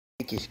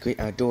Mickey's Great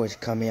Outdoors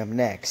coming up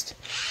next.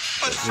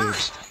 But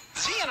first,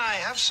 Z and I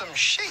have some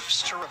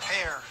shapes to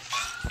repair.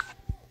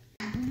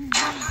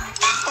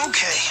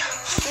 Okay,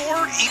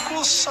 4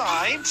 equal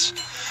sides,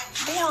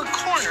 4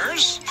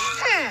 corners.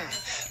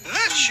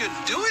 That should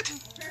do it.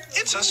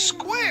 It's a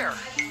square.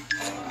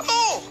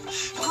 Oh,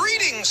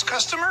 greetings,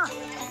 customer.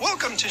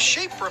 Welcome to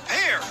Shape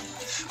Repair.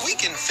 We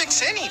can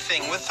fix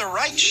anything with the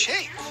right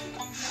shape.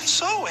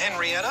 So,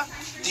 Henrietta,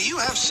 do you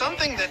have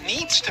something that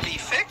needs to be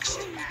fixed?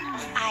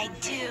 I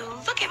do.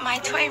 Look at my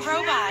toy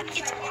robot.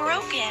 It's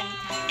broken.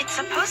 It's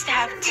supposed to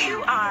have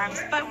 2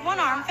 arms, but 1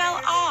 arm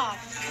fell off.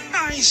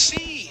 I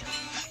see.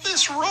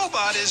 This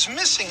robot is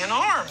missing an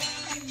arm.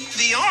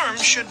 The arm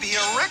should be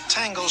a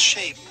rectangle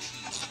shape.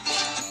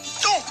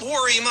 Don't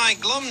worry, my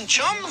glum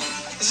chum.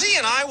 Z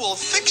and I will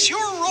fix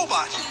your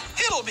robot.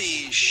 It'll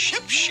be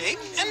ship-shape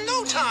in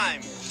no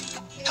time.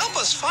 Help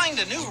us find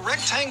a new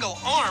rectangle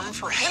arm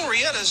for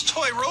Henrietta's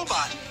toy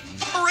robot.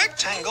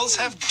 Rectangles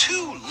have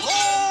 2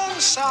 long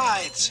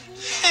sides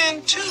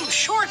and 2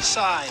 short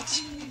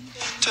sides.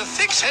 To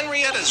fix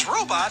Henrietta's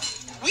robot,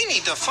 we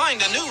need to find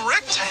a new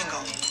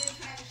rectangle.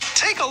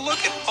 Take a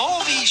look at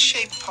all these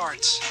shape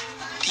parts.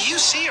 Do you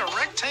see a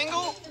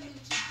rectangle?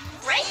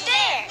 Right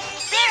there.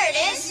 There it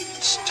is.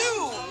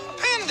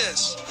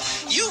 Stupendous.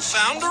 You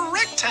found a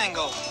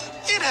rectangle.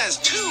 It has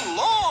 2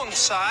 long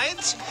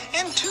sides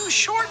and 2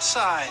 short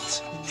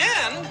sides.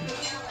 And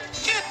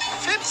it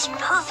fits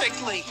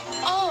perfectly.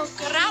 Oh,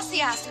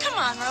 gracias. Come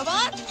on,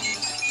 robot.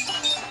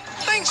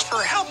 Thanks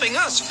for helping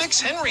us fix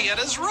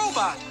Henrietta's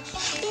robot.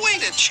 Way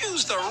to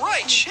choose the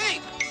right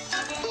shape.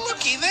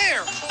 Looky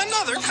there,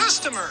 another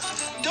customer.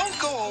 Don't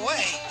go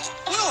away.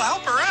 We'll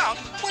help her out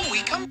when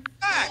we come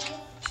back.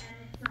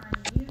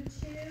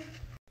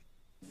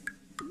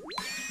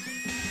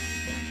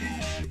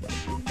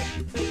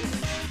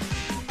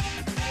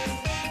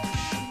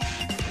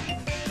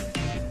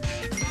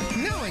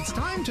 Now it's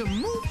time to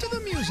move to the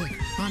music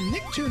on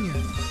Nick Jr.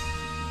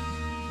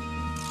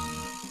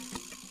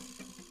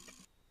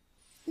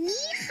 Ni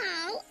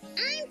hao,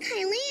 I'm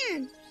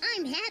Kailan.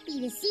 I'm happy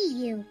to see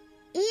you.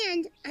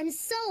 And I'm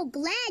so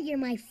glad you're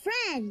my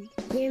friend.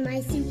 You're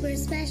my super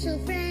special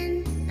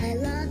friend. I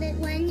love it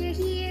when you're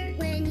here.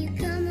 When you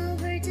come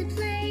over to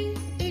play,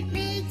 it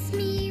makes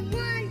me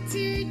want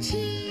to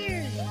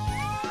cheer.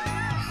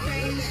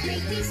 Friends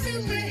make me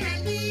super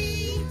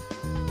happy.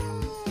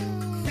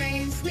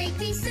 Friends make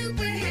me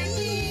super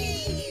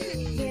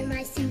happy. You're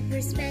my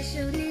super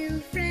special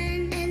new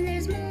friend. And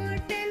there's more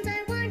friends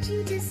I want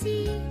you to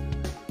see.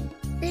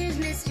 There's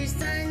Mr.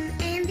 Sun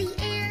and the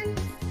ant,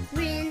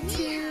 Rin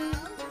too,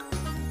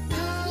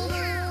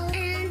 Ho-Ho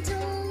and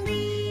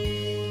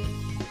Dolly.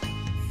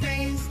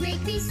 Friends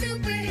make me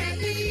super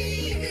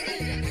happy.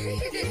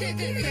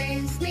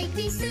 Friends make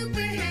me super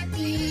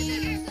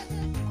happy.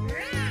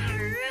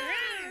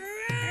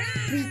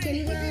 We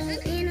can roll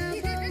in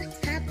a boat,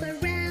 hop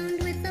around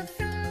with a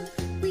frog.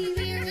 We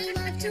really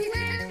love to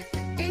laugh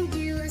and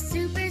do a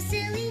super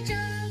silly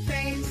job.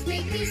 Friends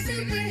make me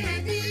super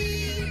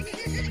happy.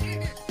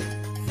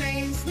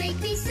 Friends make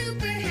me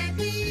super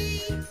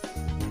happy.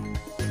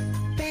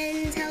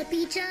 Friends help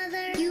each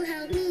other. You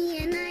help me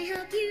and I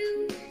help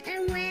you.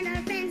 And when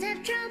our friends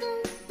have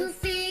trouble, we'll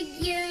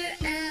figure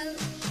out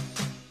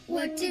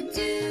what to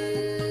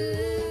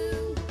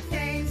do.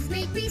 Friends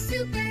make me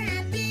super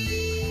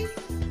happy.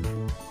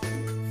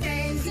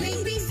 Friends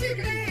make me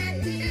super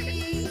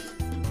happy.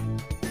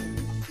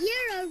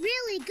 You're a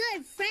really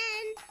good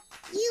friend.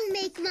 You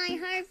make my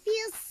heart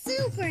feel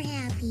super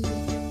happy.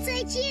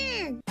 再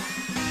见.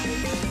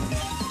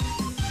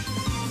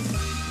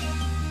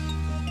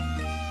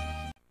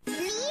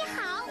 Ni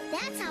hao.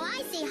 That's how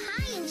I say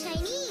hi in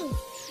Chinese.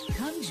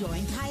 Come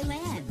join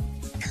Thailand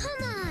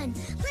Come on,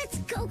 let's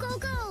go, go,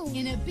 go.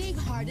 in a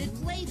big-hearted,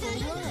 playful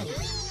world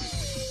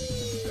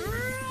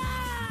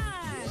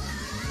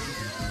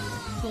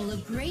full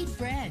of great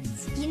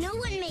friends. You know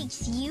what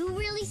makes you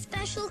really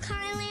special,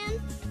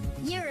 Kailan?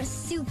 You're a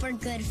super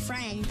good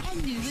friend.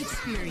 And new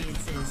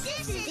experiences.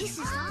 This is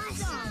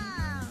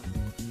awesome.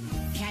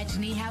 Catch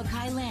Ni Hao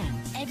Thailand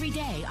every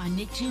day on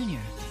Nick Jr.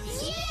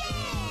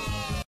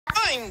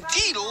 I'm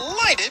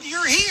delighted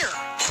you're here.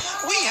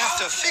 We have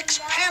to fix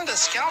Panda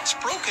Scout's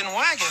broken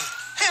wagon,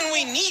 and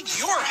we need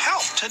your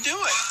help to do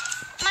it.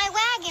 My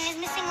wagon is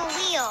missing a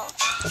wheel.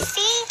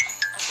 See?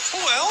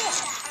 Well,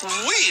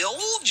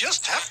 we'll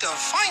just have to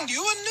find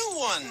you a new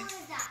one.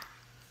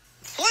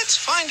 Let's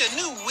find a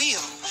new wheel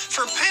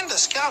for Panda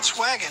Scout's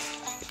wagon.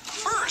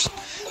 First,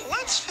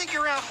 let's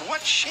figure out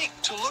what shape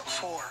to look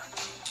for.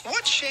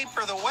 What shape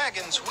are the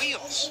wagon's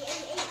wheels?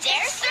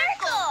 They're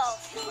circles.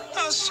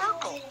 A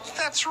circle.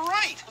 That's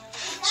right.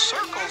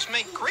 Circles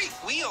make great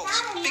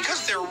wheels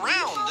because they're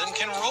round and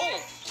can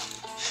roll.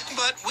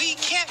 But we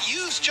can't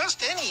use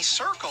just any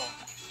circle.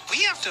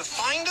 We have to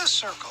find a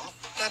circle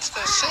that's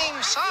the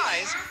same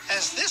size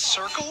as this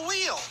circle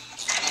wheel.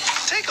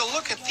 Take a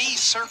look at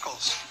these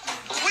circles.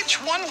 Which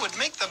one would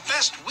make the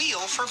best wheel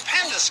for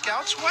Panda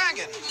Scout's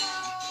wagon?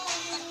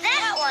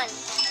 That one.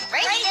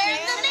 Right there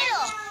in the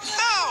middle.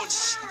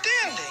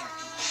 Outstanding!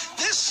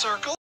 This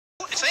circle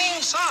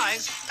same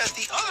size as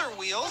the other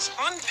wheels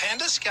on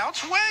Panda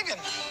Scout's wagon.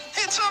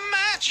 It's a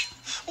match.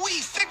 We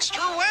fixed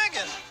her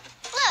wagon.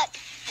 Look,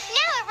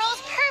 now it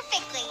rolls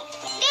perfectly.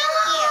 Thank you.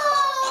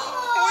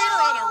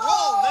 We're on a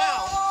roll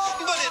now,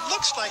 but it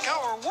looks like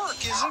our work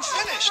isn't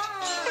finished.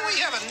 We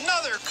have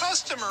another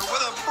customer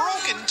with a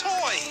broken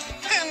toy.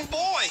 And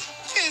boy,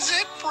 is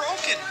it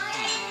broken.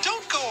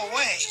 Don't go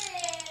away.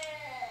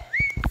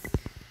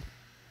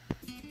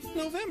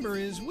 November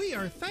is We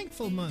Are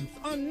Thankful Month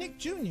on Nick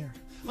Jr.,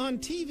 on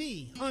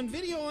TV, on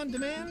video on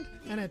demand,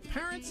 and at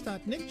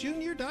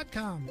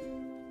parents.nickjr.com.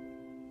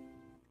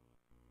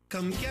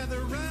 Come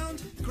gather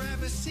round,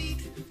 grab a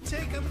seat,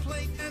 take a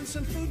plate and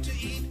some food to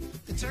eat.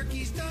 The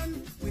turkey's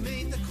done, we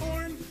made the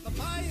corn, a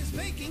pie is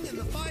baking and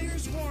the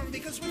fire's warm.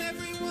 Because when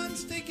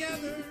everyone's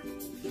together,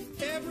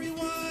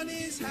 everyone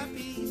is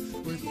happy.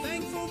 We're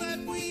thankful that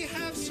we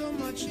have so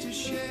much to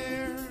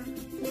share.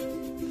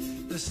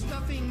 The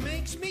stuffing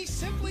makes me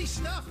simply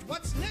stuffed.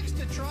 What's next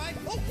to try?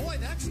 Oh boy,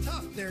 that's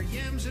tough. There are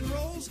yams and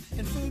rolls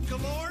and food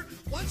galore.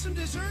 Want some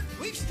dessert?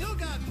 We've still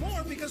got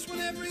more, because when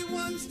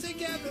everyone's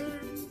together,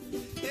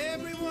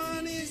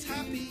 everyone is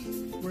happy.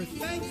 We're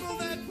thankful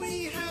that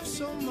we have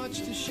so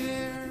much to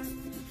share.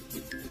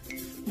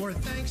 More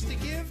thanks to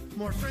give,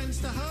 more friends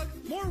to hug,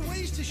 more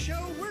ways to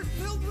show we're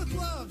filled with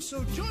love.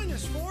 So join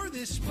us for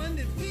this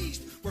splendid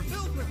feast. We're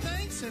filled with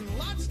thanks and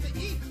lots to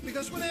eat,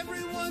 because when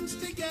everyone's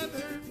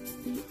together,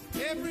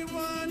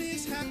 everyone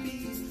is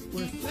happy.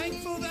 We're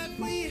thankful that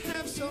we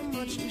have so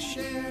much to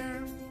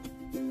share.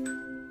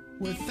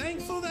 We're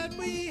thankful that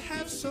we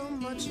have so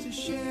much to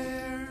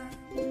share.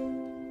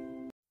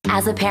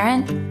 As a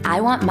parent,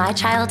 I want my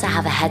child to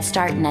have a head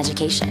start in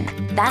education.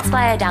 That's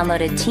why I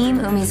downloaded Team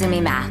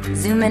Umizoomi Math,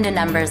 Zoom into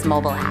Numbers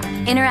mobile app.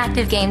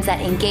 Interactive games that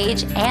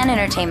engage and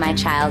entertain my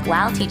child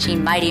while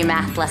teaching mighty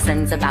math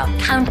lessons about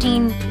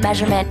counting,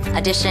 measurement,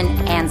 addition,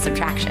 and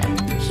subtraction.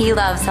 He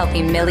loves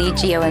helping Millie,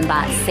 Geo, and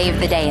Bot save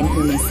the day in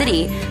Umi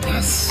City.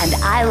 Yes. And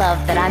I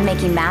love that I'm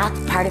making math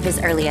part of his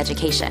early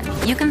education.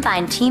 You can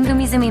find Team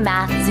Umizoomi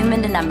Math, Zoom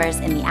into Numbers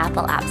in the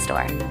Apple App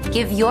Store.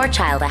 Give your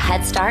child a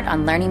head start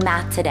on learning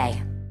math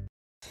today.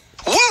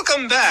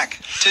 Welcome back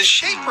to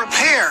Shape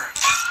Repair.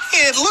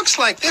 It looks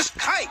like this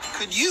kite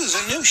could use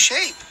a new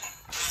shape.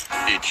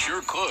 It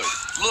sure could.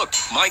 Look,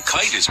 my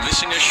kite is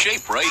missing a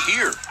shape right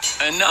here.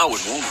 And now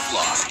it won't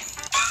fly.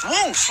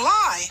 Won't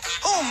fly?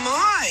 Oh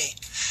my!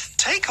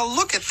 Take a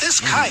look at this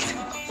kite.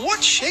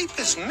 What shape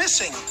is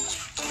missing?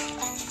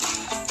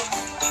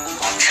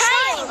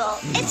 Triangle.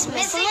 It's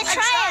missing a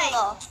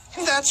triangle.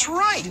 That's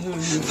right.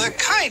 The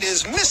kite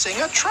is missing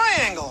a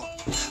triangle.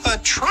 A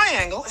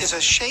triangle is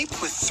a shape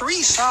with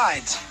 3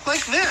 sides,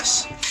 like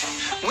this.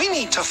 We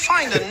need to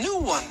find a new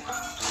one.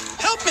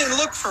 Help me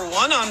look for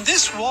one on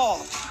this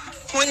wall.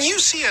 When you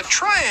see a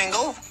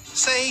triangle,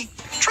 say,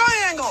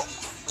 triangle.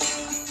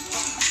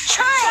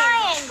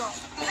 Triangle.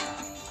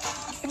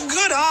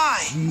 Good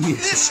eye.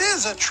 This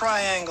is a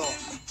triangle.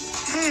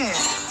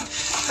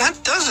 That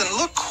doesn't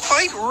look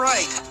quite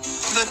right.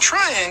 The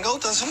triangle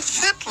doesn't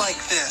fit like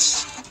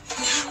this.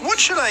 What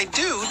should I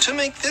do to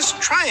make this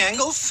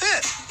triangle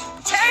fit?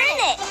 Turn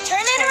it.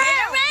 Turn it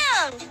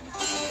around.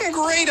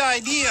 Great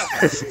idea.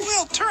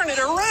 We'll turn it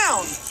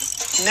around.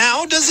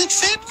 Now does it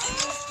fit?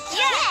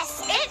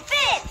 Yes, it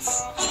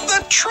fits.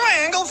 The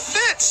triangle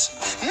fits.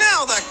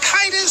 Now the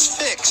kite is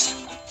fixed.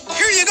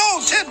 Here you go,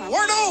 Ted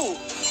Wardo.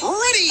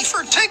 Ready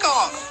for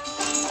takeoff.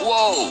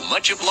 Whoa,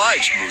 much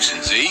obliged, Moose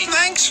and Z.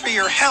 Thanks for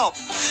your help.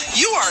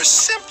 You are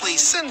simply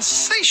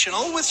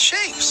sensational with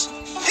shapes.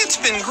 It's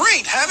been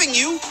great having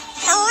you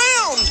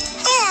around.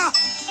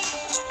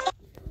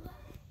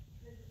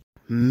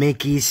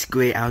 Mickey's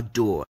Great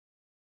Outdoor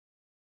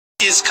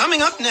is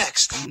coming up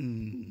next.